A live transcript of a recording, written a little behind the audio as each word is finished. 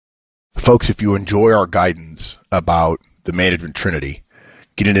Folks, if you enjoy our guidance about the management trinity,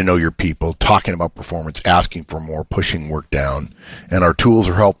 getting to know your people, talking about performance, asking for more, pushing work down, and our tools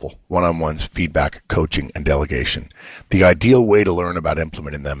are helpful: one-on-ones, feedback, coaching, and delegation. The ideal way to learn about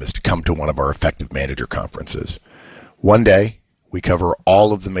implementing them is to come to one of our Effective Manager conferences. One day, we cover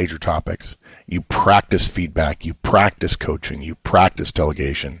all of the major topics. You practice feedback, you practice coaching, you practice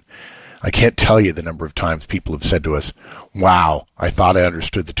delegation. I can't tell you the number of times people have said to us, wow, I thought I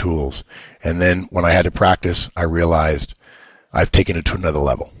understood the tools. And then when I had to practice, I realized I've taken it to another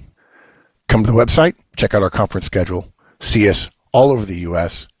level. Come to the website, check out our conference schedule, see us all over the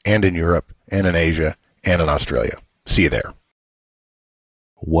U.S. and in Europe and in Asia and in Australia. See you there.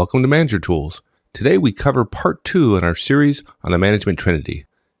 Welcome to Manager Tools. Today we cover part 2 in our series on the management trinity.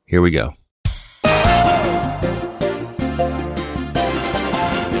 Here we go.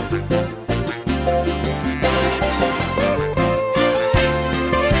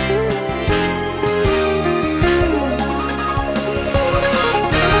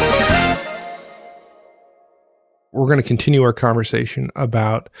 We're going to continue our conversation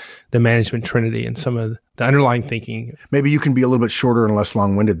about the management trinity and some of the underlying thinking. Maybe you can be a little bit shorter and less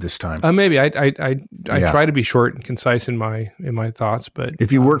long-winded this time. Maybe I try to be short and concise in my thoughts, but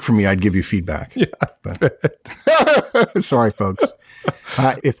if you work for me, I'd give you feedback. Yeah. But sorry, folks.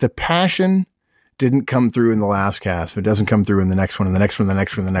 If the passion didn't come through in the last cast, if it doesn't come through in the next one, and the next one, the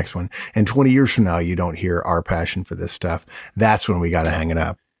next one, the next one, and 20 years from now you don't hear our passion for this stuff, that's when we got to hang it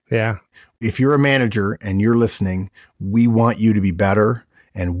up. Yeah. If you're a manager and you're listening, we want you to be better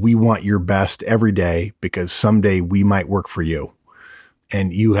and we want your best every day, because someday we might work for you.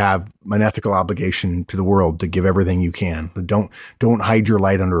 And you have an ethical obligation to the world to give everything you can. Don't hide your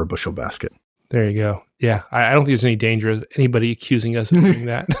light under a bushel basket. There you go. Yeah. I don't think there's any danger of anybody accusing us of doing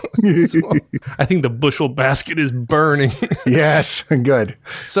that. So, I think the bushel basket is burning. Yes. Good.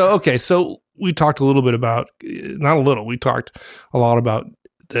 So we talked a little bit about, we talked a lot about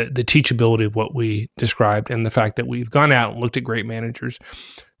the teachability of what we described, and the fact that we've gone out and looked at great managers,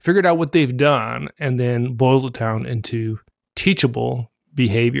 figured out what they've done, and then boiled it down into teachable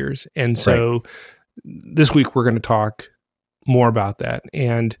behaviors. And so This week we're going to talk more about that.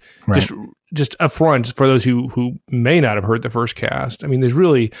 And just upfront, for those who may not have heard the first cast, I mean, there's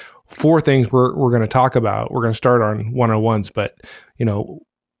really 4 things we're going to talk about. We're going to start on one-on-ones, but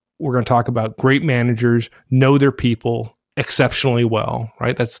we're going to talk about great managers know their people exceptionally well,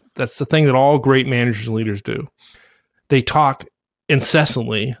 right? That's the thing that all great managers and leaders do. They talk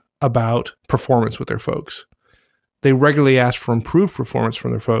incessantly about performance with their folks. They regularly ask for improved performance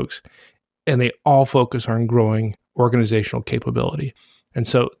from their folks, and they all focus on growing organizational capability. And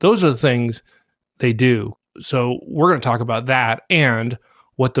so those are the things they do. So we're going to talk about that and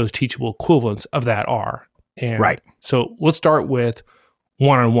what those teachable equivalents of that are. And so let's start with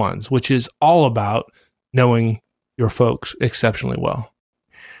one-on-ones, which is all about knowing your folks exceptionally well.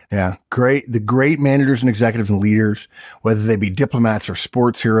 Yeah. The great managers and executives and leaders, whether they be diplomats or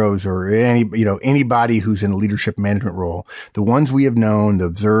sports heroes or anybody who's in a leadership management role, the ones we have known,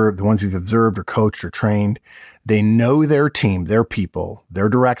 the ones we've observed or coached or trained, they know their team, their people, their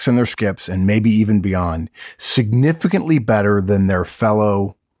directs and their skips, and maybe even beyond, significantly better than their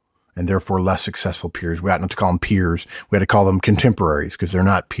fellow and therefore less successful peers. We ought not to call them peers. We had to call them contemporaries, because they're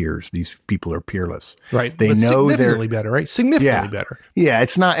not peers. These people are peerless. Right. They know significantly better, right? Significantly better. Yeah.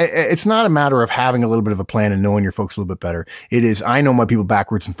 It's not a matter of having a little bit of a plan and knowing your folks a little bit better. It is, I know my people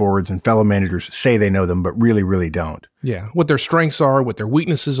backwards and forwards, and fellow managers say they know them, but really, really don't. Yeah. What their strengths are, what their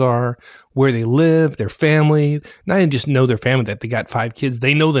weaknesses are, where they live, their family. Not even just know their family, that they got 5 kids.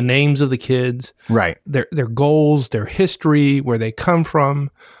 They know the names of the kids. Right. Their goals, their history, where they come from,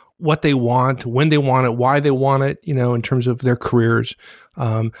 what they want, when they want it, why they want it, in terms of their careers.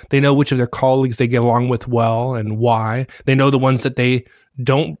 They know which of their colleagues they get along with well and why. They know the ones that they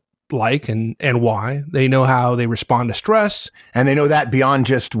don't like and why. They know how they respond to stress. And they know that beyond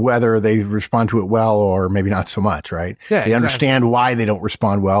just whether they respond to it well or maybe not so much, right? Yeah, they understand why they don't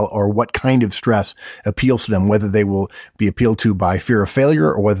respond well, or what kind of stress appeals to them, whether they will be appealed to by fear of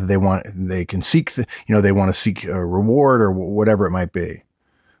failure, or whether they want to seek a reward, or whatever it might be.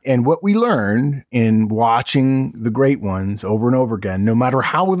 And what we learn in watching the great ones over and over again, no matter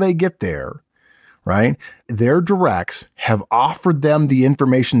how they get there, right? Their directs have offered them the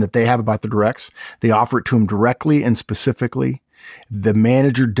information that they have about the directs. They offer it to them directly and specifically. The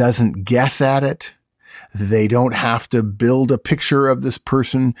manager doesn't guess at it. They don't have to build a picture of this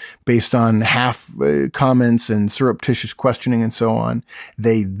person based on half comments and surreptitious questioning and so on.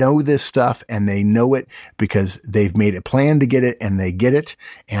 They know this stuff, and they know it because they've made a plan to get it, and they get it,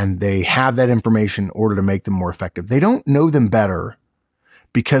 and they have that information in order to make them more effective. They don't know them better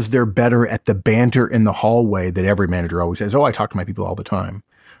because they're better at the banter in the hallway that every manager always says, oh, I talk to my people all the time.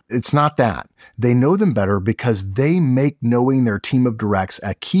 It's not that. They know them better because they make knowing their team of directs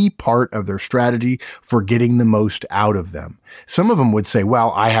a key part of their strategy for getting the most out of them. Some of them would say,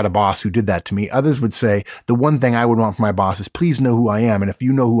 well, I had a boss who did that to me. Others would say, the one thing I would want from my boss is please know who I am. And if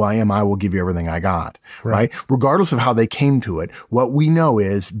you know who I am, I will give you everything I got. Right? Regardless of how they came to it, what we know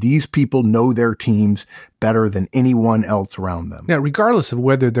is these people know their teams better than anyone else around them. Yeah, regardless of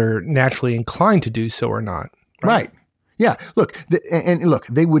whether they're naturally inclined to do so or not. Right. Yeah. Look,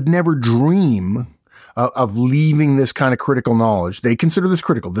 they would never dream of leaving this kind of critical knowledge. They consider this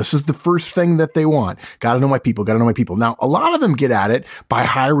critical. This is the first thing that they want. Got to know my people. Got to know my people. Now, a lot of them get at it by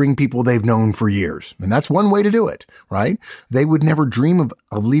hiring people they've known for years. And that's one way to do it, right? They would never dream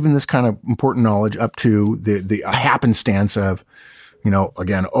of leaving this kind of important knowledge up to the happenstance of,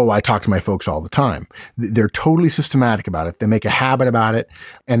 again, I talk to my folks all the time. They're totally systematic about it. They make a habit about it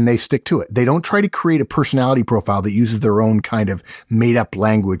and they stick to it. They don't try to create a personality profile that uses their own kind of made up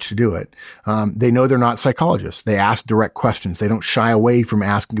language to do it. They know they're not psychologists. They ask direct questions. They don't shy away from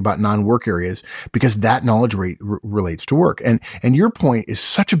asking about non-work areas because that knowledge relates to work. And your point is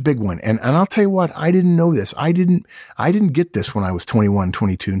such a big one. And I'll tell you what, I didn't know this. I didn't get this when I was 21,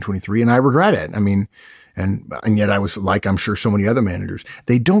 22, and 23, and I regret it. I mean, and yet I was like, I'm sure so many other managers,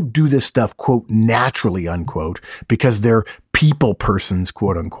 they don't do this stuff, quote, naturally, unquote, because they're people persons,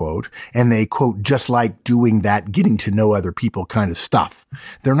 quote unquote, and they, quote, just like doing that, getting to know other people kind of stuff.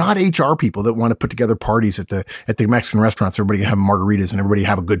 They're not HR people that want to put together parties at the Mexican restaurants, everybody can have margaritas and everybody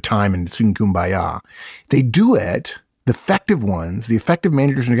have a good time and sing kumbaya. They do it. The effective ones, the effective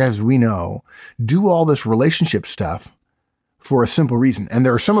managers and the guys we know, do all this relationship stuff for a simple reason. And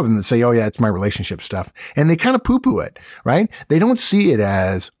there are some of them that say, oh yeah, it's my relationship stuff. And they kind of poo-poo it, right? They don't see it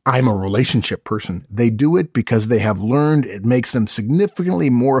as I'm a relationship person. They do it because they have learned it makes them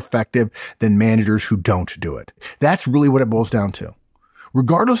significantly more effective than managers who don't do it. That's really what it boils down to.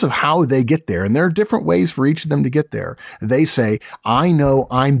 Regardless of how they get there, and there are different ways for each of them to get there, they say, I know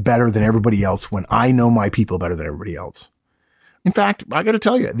I'm better than everybody else when I know my people better than everybody else. In fact, I got to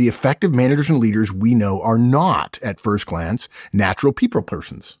tell you, the effective managers and leaders we know are not, at first glance, natural people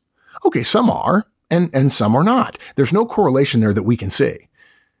persons. Okay, some are, and some are not. There's no correlation there that we can see.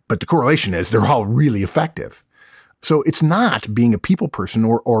 But the correlation is they're all really effective. So it's not being a people person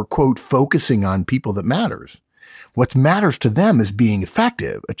or quote, focusing on people that matters. What matters to them is being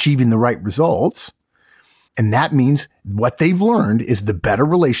effective, achieving the right results. And that means what they've learned is the better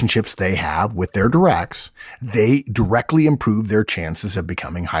relationships they have with their directs, they directly improve their chances of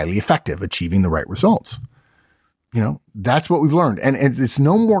becoming highly effective, achieving the right results. That's what we've learned. And it's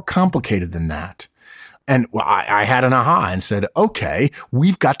no more complicated than that. And I had an aha and said, okay,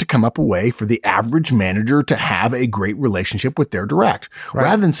 we've got to come up a way for the average manager to have a great relationship with their direct. Right.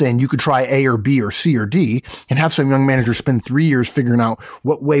 Rather than saying you could try A or B or C or D and have some young manager spend 3 years figuring out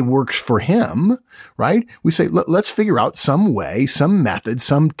what way works for him, right? We say, let's figure out some way, some method,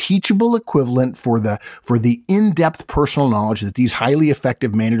 some teachable equivalent for the in-depth personal knowledge that these highly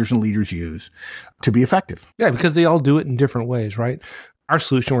effective managers and leaders use to be effective. Yeah, because they all do it in different ways, right? Our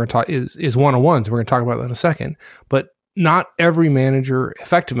solution we're going to talk is one-on-ones. We're going to talk about that in a second. But not every manager,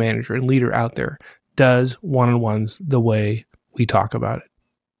 effective manager and leader out there does one-on-ones the way we talk about it.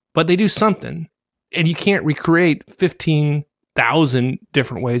 But they do something. And you can't recreate 15,000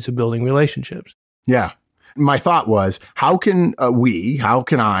 different ways of building relationships. Yeah. My thought was, how can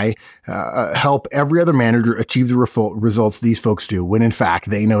I help every other manager achieve the results these folks do when in fact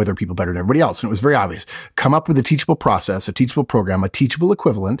they know their people better than everybody else? And it was very obvious. Come up with a teachable process, a teachable program, a teachable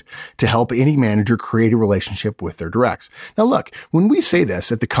equivalent to help any manager create a relationship with their directs. Now look, when we say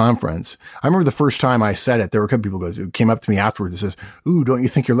this at the conference, I remember the first time I said it, there were a couple people who came up to me afterwards and says, ooh, don't you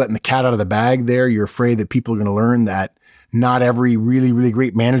think you're letting the cat out of the bag there? You're afraid that people are going to learn that not every really, really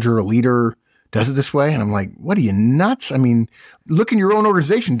great manager or leader does it this way? And I'm like, what are you, nuts? I mean, look in your own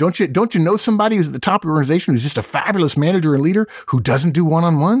organization. Don't you know somebody who's at the top of your organization who's just a fabulous manager and leader who doesn't do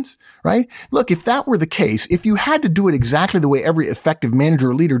one-on-ones, right? Look, if that were the case, if you had to do it exactly the way every effective manager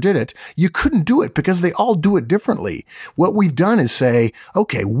or leader did it, you couldn't do it because they all do it differently. What we've done is say,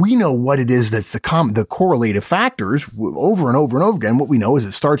 okay, we know what it is that's the correlative factors over and over and over again. What we know is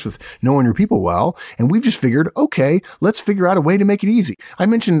it starts with knowing your people well. And we've just figured, okay, let's figure out a way to make it easy. I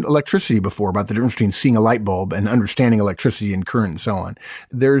mentioned electricity before about the difference between seeing a light bulb and understanding electricity and current and so on.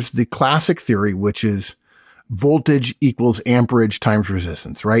 There's the classic theory, which is voltage equals amperage times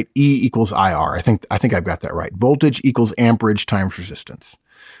resistance, right? E equals IR. I think I've got that right. Voltage equals amperage times resistance,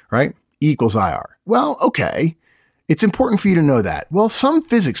 right? E equals IR. Well, okay. It's important for you to know that. Well, some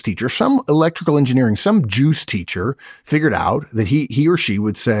physics teacher, some electrical engineering, some juice teacher figured out that he or she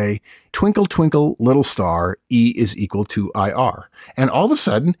would say, twinkle, twinkle, little star, E is equal to IR. And all of a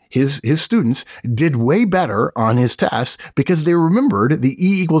sudden, his students did way better on his tests because they remembered the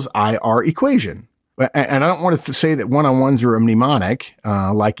E equals IR equation. And I don't want to say that one-on-ones are a mnemonic,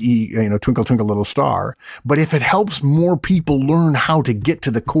 like twinkle, twinkle, little star. But if it helps more people learn how to get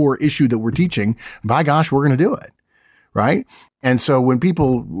to the core issue that we're teaching, by gosh, we're going to do it. Right. And so when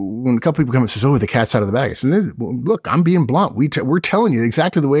a couple people come and says, oh, the cat's out of the bag, I say, look, I'm being blunt. We're telling you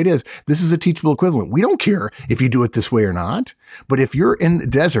exactly the way it is. This is a teachable equivalent. We don't care if you do it this way or not. But if you're in the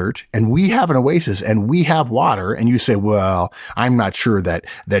desert and we have an oasis and we have water and you say, well, I'm not sure that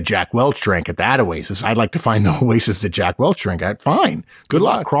Jack Welch drank at that oasis. I'd like to find the oasis that Jack Welch drank at. Fine. Good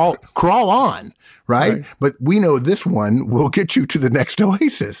luck. Crawl on. Right? But we know this one will get you to the next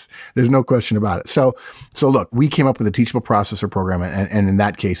oasis. There's no question about it. So look, we came up with a teachable processor program. And in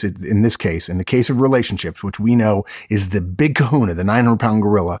that case, in the case of relationships, which we know is the big kahuna, the 900-pound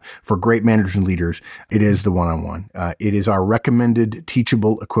gorilla for great managers and leaders, it is the one-on-one. It is our recommended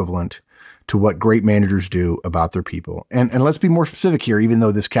teachable equivalent to what great managers do about their people. And let's be more specific here, even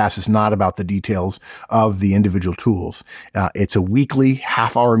though this cast is not about the details of the individual tools. It's a weekly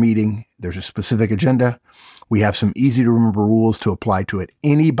half-hour meeting. There's a specific agenda. We have some easy to remember rules to apply to it.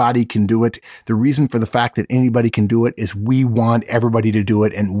 Anybody can do it. The reason for the fact that anybody can do it is we want everybody to do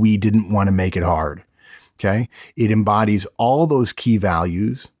it and we didn't want to make it hard. Okay. It embodies all those key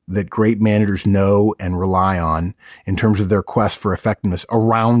values that great managers know and rely on in terms of their quest for effectiveness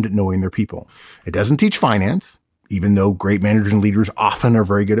around knowing their people. It doesn't teach finance, even though great managers and leaders often are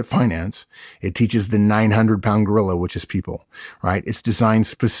very good at finance. It teaches the 900-pound gorilla, which is people, right? It's designed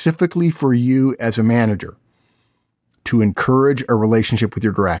specifically for you as a manager to encourage a relationship with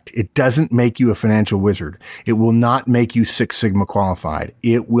your direct. It doesn't make you a financial wizard. It will not make you Six Sigma qualified.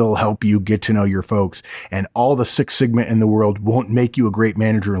 It will help you get to know your folks. And all the Six Sigma in the world won't make you a great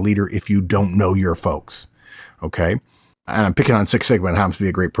manager and leader if you don't know your folks. Okay? And I'm picking on Six Sigma. It happens to be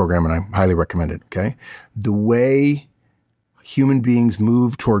a great program and I highly recommend it. Okay? The way human beings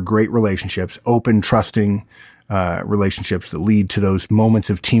move toward great relationships, open, trusting relationships that lead to those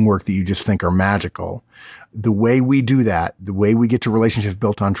moments of teamwork that you just think are magical. The way we do that, the way we get to relationships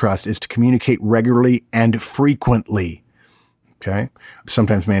built on trust is to communicate regularly and frequently. Okay.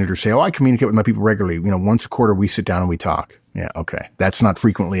 Sometimes managers say, oh, I communicate with my people regularly. Once a quarter we sit down and we talk. Yeah. Okay. That's not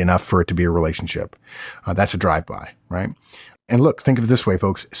frequently enough for it to be a relationship. That's a drive-by, right? And look, think of it this way,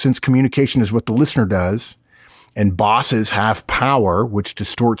 folks. Since communication is what the listener does, and bosses have power, which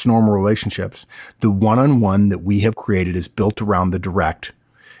distorts normal relationships, the one-on-one that we have created is built around the direct.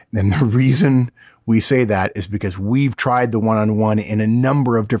 And the reason we say that is because we've tried the one-on-one in a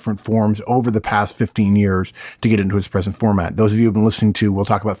number of different forms over the past 15 years to get into its present format. Those of you who have been listening to, we'll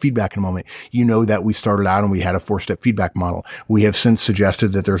talk about feedback in a moment. You know that we started out and we had a 4-step feedback model. We have since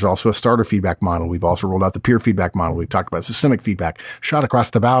suggested that there's also a starter feedback model. We've also rolled out the peer feedback model. We've talked about systemic feedback, shot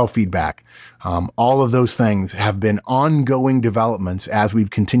across the bow feedback. All of those things have been ongoing developments as we've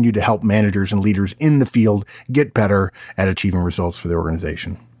continued to help managers and leaders in the field get better at achieving results for their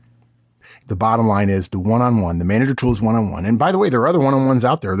organization. The bottom line is the one-on-one, the manager tools one-on-one. And by the way, there are other one-on-ones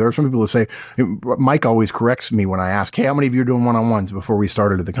out there. There are some people who say, Mike always corrects me when I ask, hey, how many of you are doing one-on-ones before we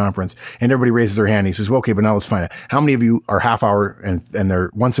started at the conference? And everybody raises their hand. He says, well, okay, but now let's find out. How many of you are half hour and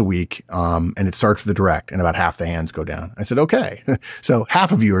they're once a week, and it starts with the direct and about half the hands go down? I said, okay. So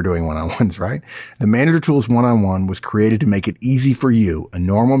half of you are doing one-on-ones, right? The manager tools one-on-one was created to make it easy for you, a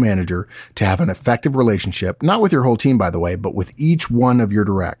normal manager, to have an effective relationship, not with your whole team, by the way, but with each one of your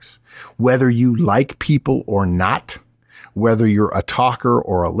directs. Whether you like people or not, whether you're a talker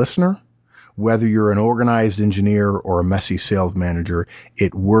or a listener, whether you're an organized engineer or a messy sales manager,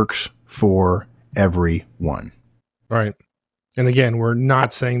 it works for everyone. Right. And again, we're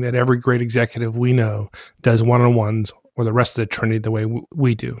not saying that every great executive we know does one-on-ones or the rest of the Trinity the way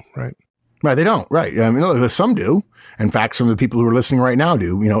we do, right? Right, they don't. Right. I mean, some do. In fact, some of the people who are listening right now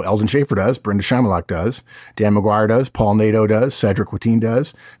do. Eldon Schaefer does, Brenda Shymalak does, Dan McGuire does, Paul Nato does, Cedric Watine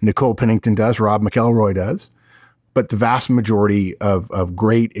does, Nicole Pennington does, Rob McElroy does. But the vast majority of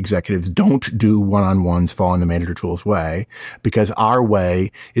great executives don't do one-on-ones following the manager tools way, because our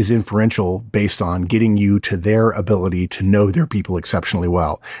way is inferential based on getting you to their ability to know their people exceptionally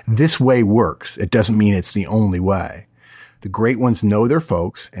well. This way works. It doesn't mean it's the only way. The great ones know their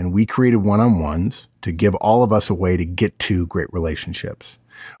folks, and we created one-on-ones to give all of us a way to get to great relationships.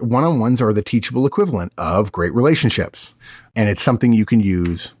 One-on-ones are the teachable equivalent of great relationships, and it's something you can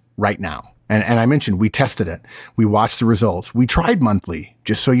use right now. And I mentioned we tested it. We watched the results. We tried monthly.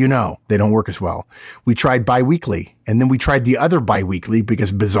 Just so you know, they don't work as well. We tried biweekly, and then we tried the other biweekly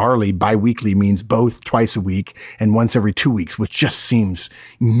because bizarrely biweekly means both twice a week and once every 2 weeks, which just seems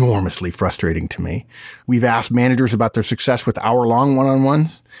enormously frustrating to me. We've asked managers about their success with hour-long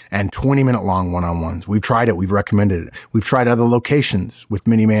one-on-ones and 20-minute long one-on-ones. We've tried it. We've recommended it. We've tried other locations with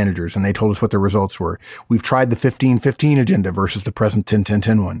many managers, and they told us what their results were. We've tried the 15-15 agenda versus the present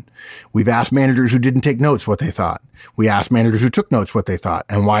 10-10-10 one. We've asked managers who didn't take notes what they thought. We asked managers who took notes what they thought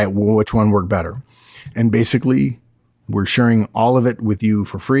and which one worked better. And basically, we're sharing all of it with you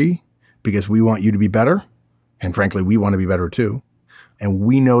for free because we want you to be better. And frankly, we want to be better too. And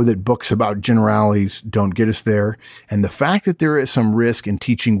we know that books about generalities don't get us there. And the fact that there is some risk in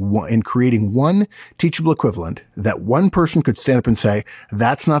creating one teachable equivalent that one person could stand up and say,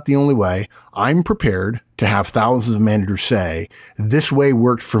 that's not the only way. I'm prepared to have thousands of managers say, this way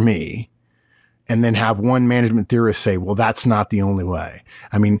worked for me. And then have one management theorist say, well, that's not the only way.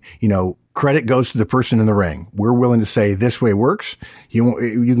 I mean, credit goes to the person in the ring. We're willing to say this way works. You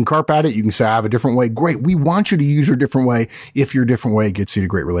can carp at it. You can say, I have a different way. Great. We want you to use your different way if your different way gets you to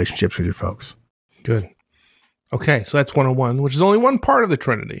great relationships with your folks. Good. Okay. So that's 101, which is only one part of the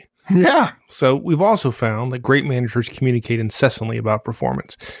Trinity. Yeah. So we've also found that great managers communicate incessantly about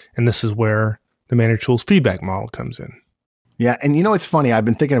performance. And this is where the Manager Tools feedback model comes in. Yeah. And it's funny. I've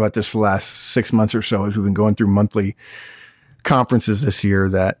been thinking about this for the last 6 months or so as we've been going through monthly conferences this year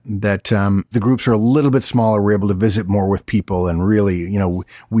that the groups are a little bit smaller. We're able to visit more with people, and really,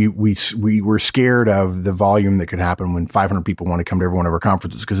 we were scared of the volume that could happen when 500 people want to come to every one of our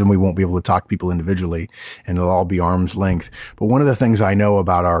conferences, because then we won't be able to talk to people individually and it'll all be arm's length. But one of the things I know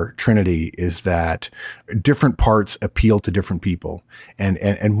about our Trinity is that different parts appeal to different people.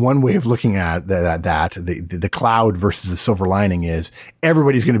 And one way of looking at the cloud versus the silver lining is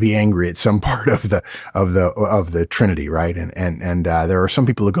everybody's going to be angry at some part of the Trinity, right? And there are some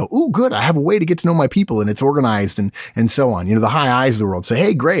people who go, "Ooh, good! I have a way to get to know my people, and it's organized, and so on." The high eyes of the world say,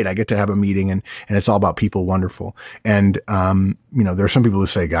 "Hey, great! I get to have a meeting, and it's all about people, wonderful." And there are some people who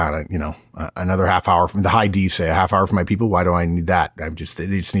say, "God, another half hour from the high D say a half hour for my people. Why do I need that? They just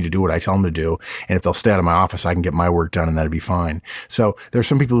need to do what I tell them to do, and if they'll stay out of my office, I can get my work done, and that'd be fine." So there's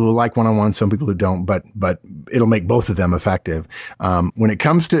some people who like one-on-one, some people who don't, but it'll make both of them effective. When it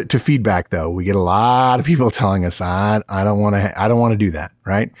comes to feedback, though, we get a lot of people telling us, I don't want to do that,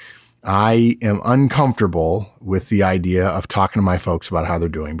 right? I am uncomfortable with the idea of talking to my folks about how they're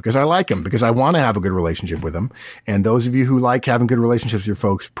doing because I like them, because I want to have a good relationship with them. And those of you who like having good relationships with your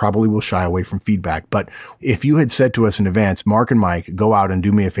folks probably will shy away from feedback. But if you had said to us in advance, Mark and Mike, go out and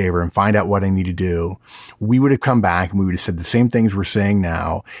do me a favor and find out what I need to do, we would have come back and we would have said the same things we're saying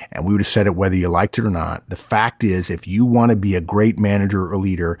now, and we would have said it whether you liked it or not. The fact is, if you want to be a great manager or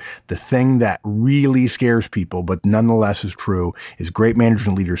leader, the thing that really scares people, but nonetheless is true, is great managers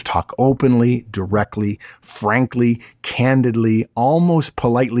and leaders talk openly, directly, frankly, candidly, almost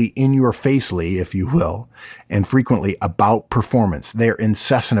politely, in your facely, if you will, and frequently about performance. They're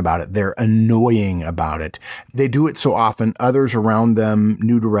incessant about it. They're annoying about it. They do it so often, others around them,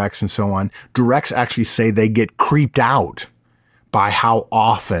 new directs and so on, directs actually say they get creeped out by how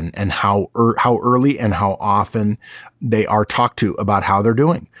often and how early and how often they are talked to about how they're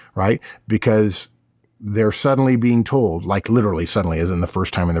doing, right? Because they're suddenly being told, like literally suddenly, as in the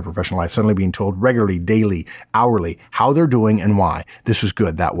first time in their professional life, suddenly being told regularly, daily, hourly, how they're doing and why. This was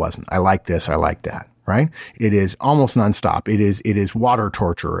good. That wasn't. I like this. I like that. Right? It is almost nonstop. It is water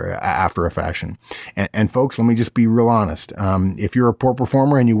torture after a fashion. And folks, let me just be real honest. If you're a poor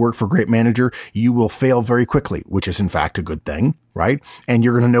performer and you work for a great manager, you will fail very quickly, which is in fact a good thing, right? And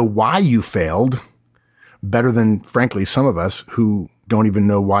you're going to know why you failed better than, frankly, some of us who don't even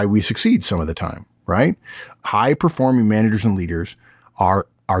know why we succeed some of the time. Right? High performing managers and leaders are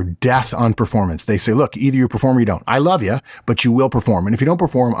death on performance. They say, look, either you perform or you don't. I love you, but you will perform. And if you don't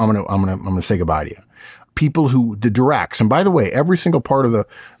perform, I'm going to say goodbye to you. People who, the directs, and by the way, every single part of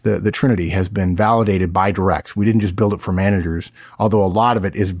the Trinity has been validated by directs. We didn't just build it for managers, although a lot of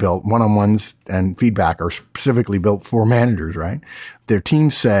it is built, one-on-ones and feedback are specifically built for managers, right? Their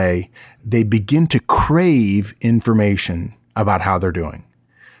teams say they begin to crave information about how they're doing.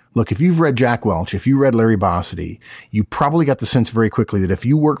 Look, if you've read Jack Welch, if you read Larry Bossidy, you probably got the sense very quickly that if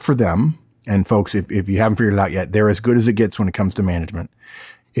you work for them, and folks, if you haven't figured it out yet, they're as good as it gets when it comes to management.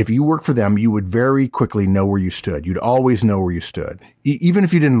 If you work for them, you would very quickly know where you stood. You'd always know where you stood. Even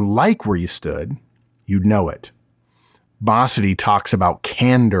if you didn't like where you stood, you'd know it. Bossidy talks about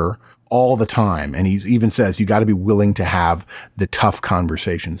candor all the time. And he even says, you got to be willing to have the tough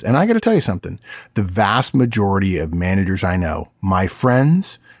conversations. And I got to tell you something. The vast majority of managers I know, my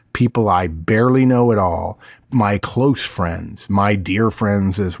friends, people I barely know at all, my close friends, my dear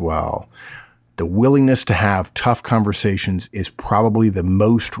friends as well. The willingness to have tough conversations is probably the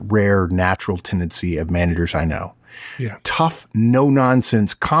most rare natural tendency of managers I know. Yeah. Tough,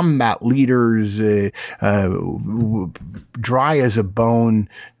 no-nonsense, combat leaders, dry as a bone,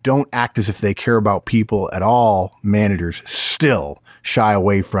 don't act as if they care about people at all. Managers still shy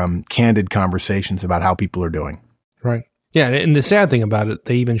away from candid conversations about how people are doing. Right. Yeah, and the sad thing about it,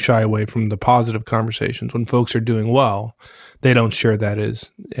 they even shy away from the positive conversations. When folks are doing well, they don't share that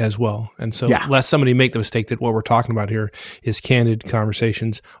as well. And so lest somebody make the mistake that what we're talking about here is candid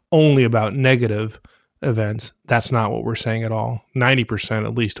conversations only about negative events. That's not what we're saying at all. 90%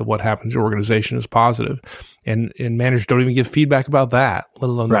 at least of what happens in your organization is positive. And managers don't even give feedback about that, let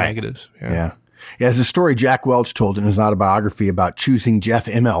alone the negatives. Yeah. There's a story Jack Welch told in his autobiography about choosing Jeff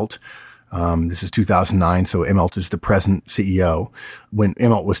Immelt. This is 2009, so Immelt is the present CEO. When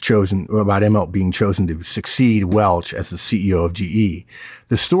Immelt was chosen, about Immelt being chosen to succeed Welch as the CEO of GE.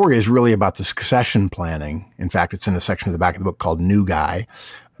 The story is really about the succession planning. In fact, it's in a section at the back of the book called New Guy.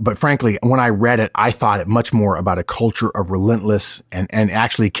 But frankly, when I read it, I thought it much more about a culture of relentless and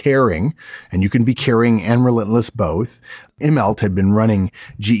actually caring. And you can be caring and relentless both. Immelt had been running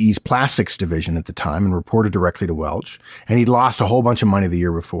GE's plastics division at the time and reported directly to Welch. And he'd lost a whole bunch of money the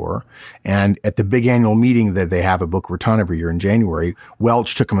year before. And at the big annual meeting that they have at Boca Raton every year in January,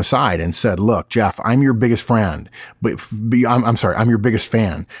 Welch took him aside and said, look, Jeff, I'm your biggest friend, but I'm your biggest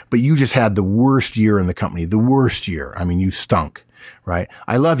fan, but you just had the worst year in the company, the worst year. I mean, you stunk. Right?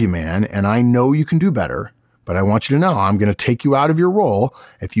 I love you, man, and I know you can do better, but I want you to know I'm going to take you out of your role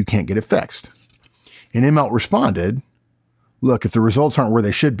if you can't get it fixed. And Immelt responded, look, if the results aren't where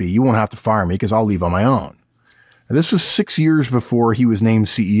they should be, you won't have to fire me because I'll leave on my own. Now, this was 6 years before he was named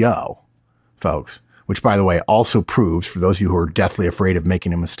CEO, folks, which, by the way, also proves, for those of you who are deathly afraid of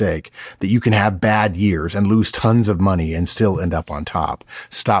making a mistake, that you can have bad years and lose tons of money and still end up on top.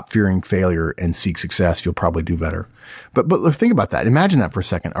 Stop fearing failure and seek success. You'll probably do better. But think about that. Imagine that for a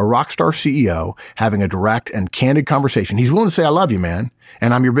second. A rock star CEO having a direct and candid conversation. He's willing to say, I love you, man,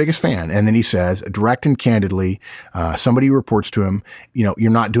 and I'm your biggest fan. And then he says, direct and candidly, somebody reports to him,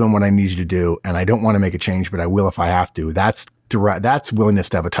 you're not doing what I need you to do, and I don't want to make a change, but I will if I have to. That's willingness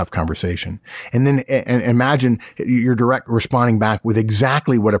to have a tough conversation. And then and imagine you're direct responding back with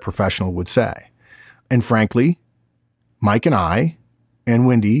exactly what a professional would say. And frankly, Mike and I and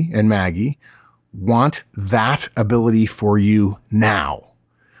Wendy and Maggie want that ability for you now.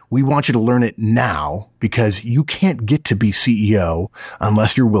 We want you to learn it now because you can't get to be CEO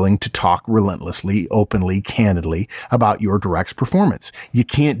unless you're willing to talk relentlessly, openly, candidly about your direct's performance. You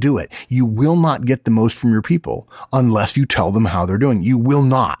can't do it. You will not get the most from your people unless you tell them how they're doing. You will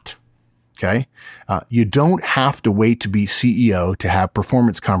not. Okay? You don't have to wait to be CEO to have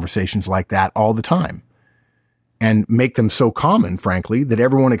performance conversations like that all the time and make them so common, frankly, that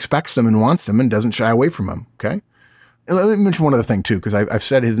everyone expects them and wants them and doesn't shy away from them. Okay? And let me mention one other thing, too, because I've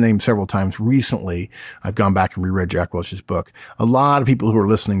said his name several times recently. I've gone back and reread Jack Welch's book. A lot of people who are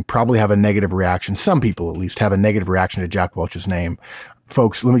listening probably have a negative reaction. Some people, at least, have a negative reaction to Jack Welch's name.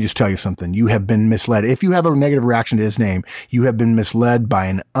 Folks, let me just tell you something. You have been misled. If you have a negative reaction to his name, you have been misled by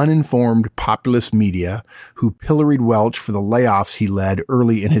an uninformed populist media who pilloried Welch for the layoffs he led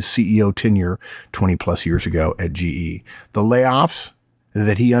early in his CEO tenure 20 plus years ago at GE. The layoffs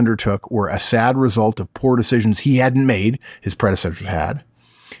that he undertook were a sad result of poor decisions he hadn't made, his predecessors had.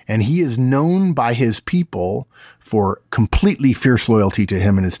 And he is known by his people for completely fierce loyalty to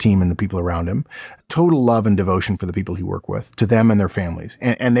him and his team and the people around him, total love and devotion for the people he worked with, to them and their families.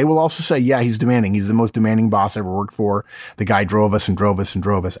 And they will also say, yeah, he's demanding. He's the most demanding boss I ever worked for. The guy drove us and drove us and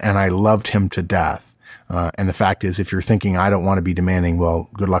drove us, and I loved him to death. And the fact is, if you're thinking, I don't want to be demanding, well,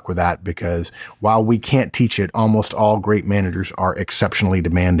 good luck with that, because while we can't teach it, almost all great managers are exceptionally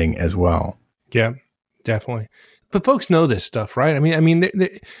demanding as well. Yeah, definitely. But folks know this stuff, right? I mean,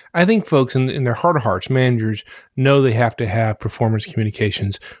 I think folks in their heart of hearts, managers know they have to have performance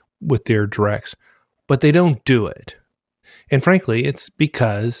communications with their directs, but they don't do it. And frankly, it's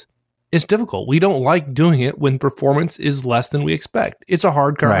because it's difficult. We don't like doing it when performance is less than we expect. It's a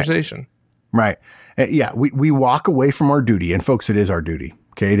hard conversation. Right. Yeah. We walk away from our duty, and folks, it is our duty.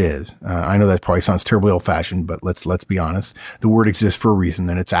 Okay, it is. I know that probably sounds terribly old-fashioned, but let's be honest. The word exists for a reason,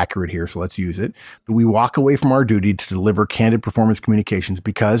 and it's accurate here, so let's use it. We walk away from our duty to deliver candid performance communications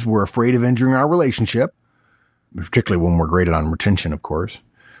because we're afraid of injuring our relationship, particularly when we're graded on retention, of course.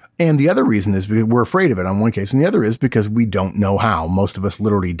 And the other reason is because we're afraid of it on one case, and the other is because we don't know how. Most of us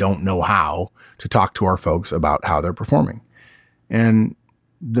literally don't know how to talk to our folks about how they're performing. And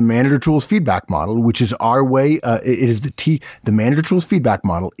the Manager Tools feedback model, which is our way, the Manager Tools feedback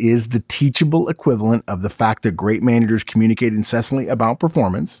model is the teachable equivalent of the fact that great managers communicate incessantly about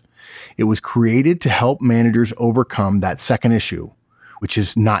performance. It was created to help managers overcome that second issue, which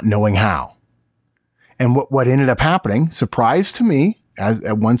is not knowing how. And what ended up happening, surprise to me,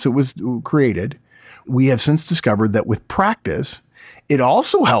 once it was created, we have since discovered that with practice, it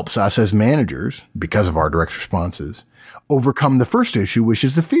also helps us as managers, because of our direct responses, overcome the first issue, which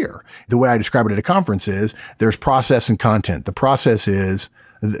is the fear. The way I describe it at a conference is there's process and content. The process is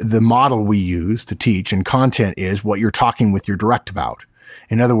the model we use to teach, and content is what you're talking with your direct about.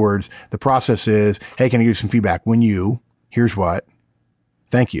 In other words, the process is, hey, can I give you some feedback? Here's what,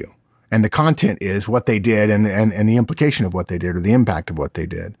 thank you. And the content is what they did and the implication of what they did or the impact of what they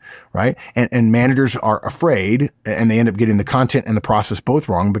did, right? And managers are afraid and they end up getting the content and the process both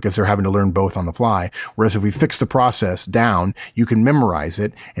wrong because they're having to learn both on the fly. Whereas if we fix the process down, you can memorize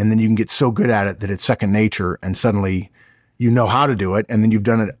it and then you can get so good at it that it's second nature and suddenly you know how to do it, and then you've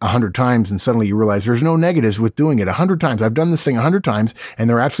done it 100 times, and suddenly you realize there's no negatives with doing it 100 times. I've done this thing 100 times, and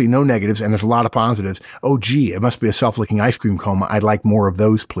there are absolutely no negatives, and there's a lot of positives. Oh, gee, it must be a self-licking ice cream cone. I'd like more of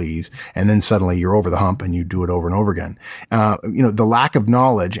those, please. And then suddenly you're over the hump, and you do it over and over again. The lack of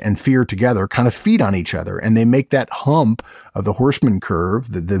knowledge and fear together kind of feed on each other, and they make that hump of the horseman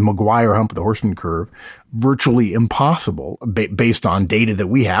curve, the McGuire hump of the horseman curve, virtually impossible based on data that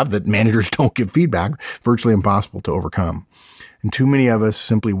we have that managers don't give feedback, virtually impossible to overcome. And too many of us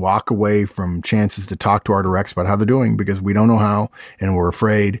simply walk away from chances to talk to our directs about how they're doing because we don't know how and we're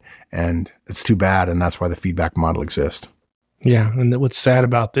afraid, and it's too bad. And that's why the feedback model exists. Yeah. And what's sad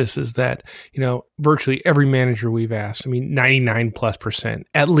about this is that, virtually every manager we've asked, 99+%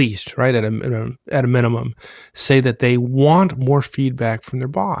 at least, right, at a minimum, say that they want more feedback from their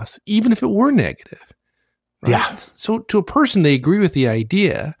boss, even if it were negative. Right? Yeah. So to a person, they agree with the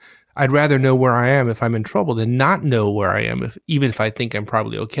idea. I'd rather know where I am if I'm in trouble than not know where I am, even if I think I'm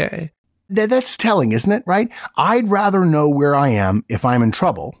probably okay. That's telling, isn't it? Right? I'd rather know where I am if I'm in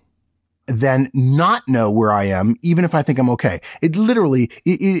trouble than not know where I am, even if I think I'm okay. It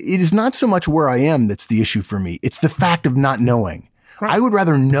is not so much where I am that's the issue for me. It's the fact of not knowing. Right. I would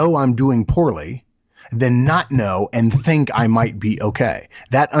rather know I'm doing poorly than not know and think I might be okay.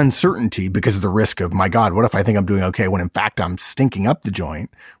 That uncertainty, because of the risk of, my God, what if I think I'm doing okay when in fact I'm stinking up the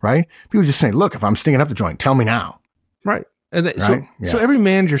joint, right? People just say, look, if I'm stinking up the joint, tell me now. Right. And so every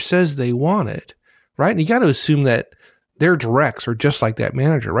manager says they want it, right? And you got to assume that their directs are just like that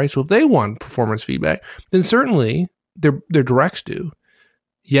manager, right? So if they want performance feedback, then certainly their directs do.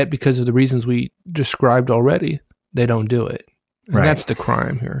 Yet because of the reasons we described already, they don't do it. And that's the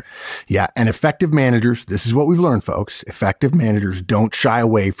crime here. Yeah. And effective managers, this is what we've learned, folks. Effective managers don't shy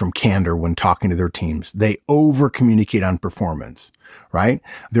away from candor when talking to their teams. They over communicate on performance, right?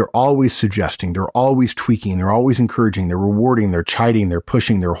 They're always suggesting, they're always tweaking, they're always encouraging, they're rewarding, they're chiding, they're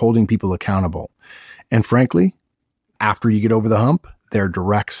pushing, they're holding people accountable. And frankly, after you get over the hump, their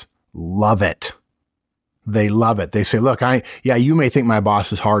directs love it. They love it. They say, look, you may think my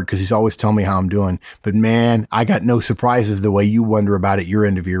boss is hard because he's always telling me how I'm doing, but man, I got no surprises the way you wonder about at your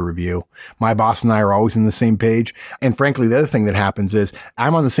end of your review. My boss and I are always on the same page. And frankly, the other thing that happens is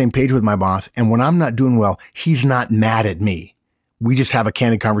I'm on the same page with my boss. And when I'm not doing well, he's not mad at me. We just have a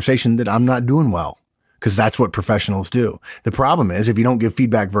candid conversation that I'm not doing well, because that's what professionals do. The problem is, if you don't give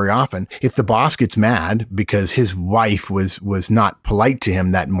feedback very often, if the boss gets mad because his wife was not polite to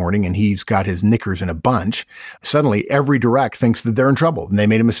him that morning and he's got his knickers in a bunch, suddenly every direct thinks that they're in trouble and they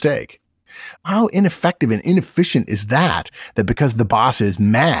made a mistake. How ineffective and inefficient is that because the boss is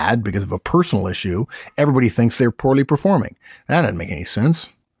mad because of a personal issue, everybody thinks they're poorly performing? That doesn't make any sense.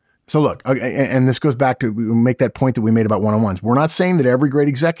 So look, and this goes back to make that point that we made about one-on-ones. We're not saying that every great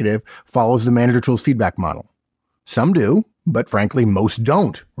executive follows the Manager Tools feedback model. Some do, but frankly, most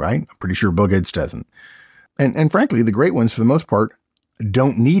don't, right? I'm pretty sure Bill Gates doesn't. And frankly, the great ones, for the most part,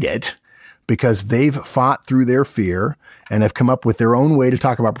 don't need it because they've fought through their fear and have come up with their own way to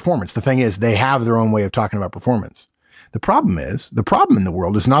talk about performance. The thing is, they have their own way of talking about performance. The problem in the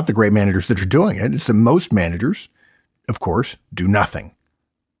world is not the great managers that are doing it. It's that most managers, of course, do nothing.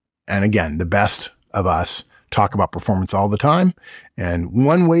 And again, the best of us talk about performance all the time. And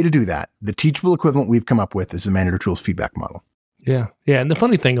one way to do that, the teachable equivalent we've come up with, is the Manager Tools feedback model. Yeah. Yeah. And the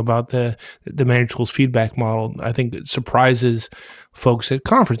funny thing about the Manager Tools feedback model, I think it surprises folks at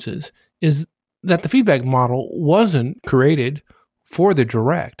conferences, is that the feedback model wasn't created for the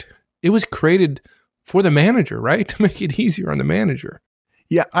direct. It was created for the manager, right? To make it easier on the manager.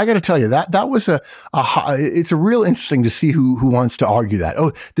 Yeah, I got to tell you that was it's a real interesting to see who wants to argue that.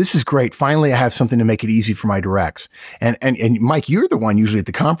 Oh, this is great. Finally, I have something to make it easy for my directs. And Mike, you're the one usually at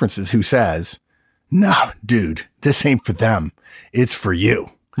the conferences who says, no, dude, this ain't for them. It's for you.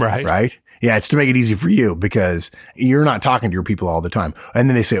 Right. Right. Yeah. It's to make it easy for you because you're not talking to your people all the time. And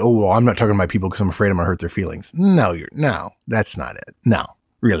then they say, oh, well, I'm not talking to my people because I'm afraid I'm going to hurt their feelings. No, that's not it. No.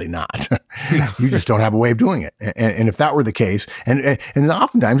 Really not. You just don't have a way of doing it. And if that were the case, and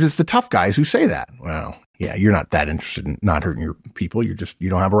oftentimes it's the tough guys who say that. Well, yeah, you're not that interested in not hurting your people. You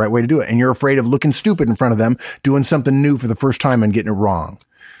don't have a right way to do it. And you're afraid of looking stupid in front of them, doing something new for the first time and getting it wrong.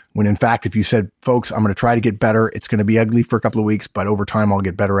 When in fact, if you said, folks, I'm going to try to get better. It's going to be ugly for a couple of weeks, but over time I'll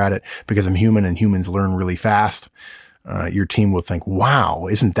get better at it because I'm human and humans learn really fast. Your team will think, wow,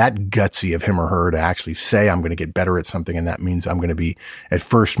 isn't that gutsy of him or her to actually say I'm going to get better at something. And that means I'm going to be, at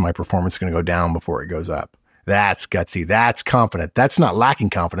first, my performance is going to go down before it goes up. That's gutsy. That's confident. That's not lacking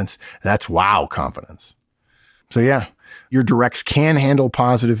confidence. That's wow confidence. So yeah, your directs can handle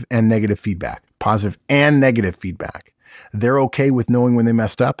positive and negative feedback. They're okay with knowing when they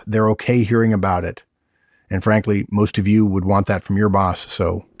messed up. They're okay hearing about it. And frankly, most of you would want that from your boss.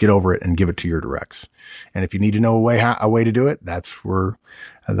 So get over it and give it to your directs. And if you need to know a way to do it, that's where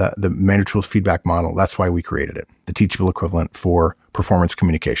the Manager Tools feedback model, that's why we created it. The teachable equivalent for performance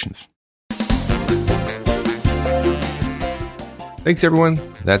communications. Thanks,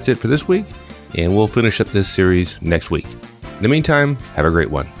 everyone. That's it for this week. And we'll finish up this series next week. In the meantime, have a great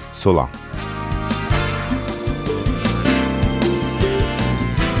one. So long.